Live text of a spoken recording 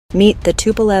Meet the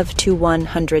Tupolev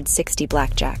Tu-160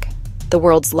 Blackjack, the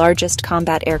world's largest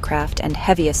combat aircraft and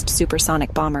heaviest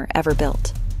supersonic bomber ever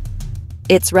built.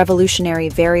 Its revolutionary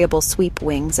variable sweep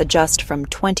wings adjust from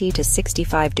 20 to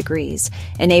 65 degrees,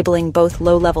 enabling both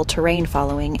low-level terrain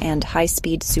following and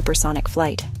high-speed supersonic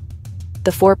flight.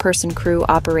 The four-person crew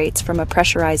operates from a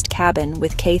pressurized cabin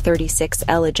with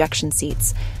K-36L ejection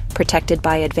seats, protected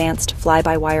by advanced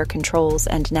fly-by-wire controls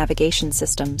and navigation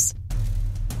systems.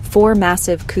 Four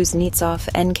massive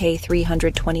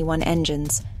𝐒𝐮-𝟏🟔🟎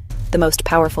 engines, the most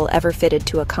powerful ever fitted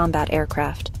to a combat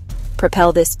aircraft,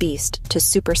 propel this beast to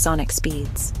supersonic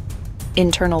speeds.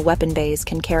 Internal weapon bays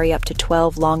can carry up to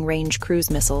 12 long-range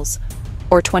cruise missiles,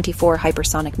 or 24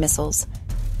 hypersonic missiles,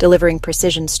 delivering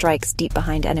precision strikes deep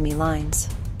behind enemy lines.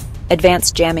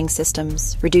 Advanced jamming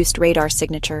systems, reduced radar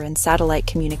signature, and satellite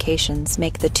communications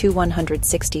make the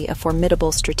Tu-160 a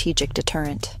formidable strategic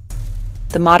deterrent.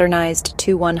 The modernized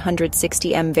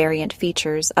Tu-160M variant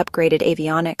features upgraded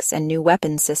avionics and new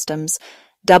weapons systems,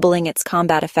 doubling its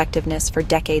combat effectiveness for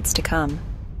decades to come.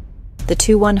 The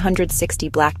Tu-160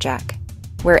 Blackjack,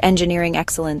 where engineering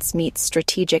excellence meets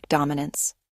strategic dominance.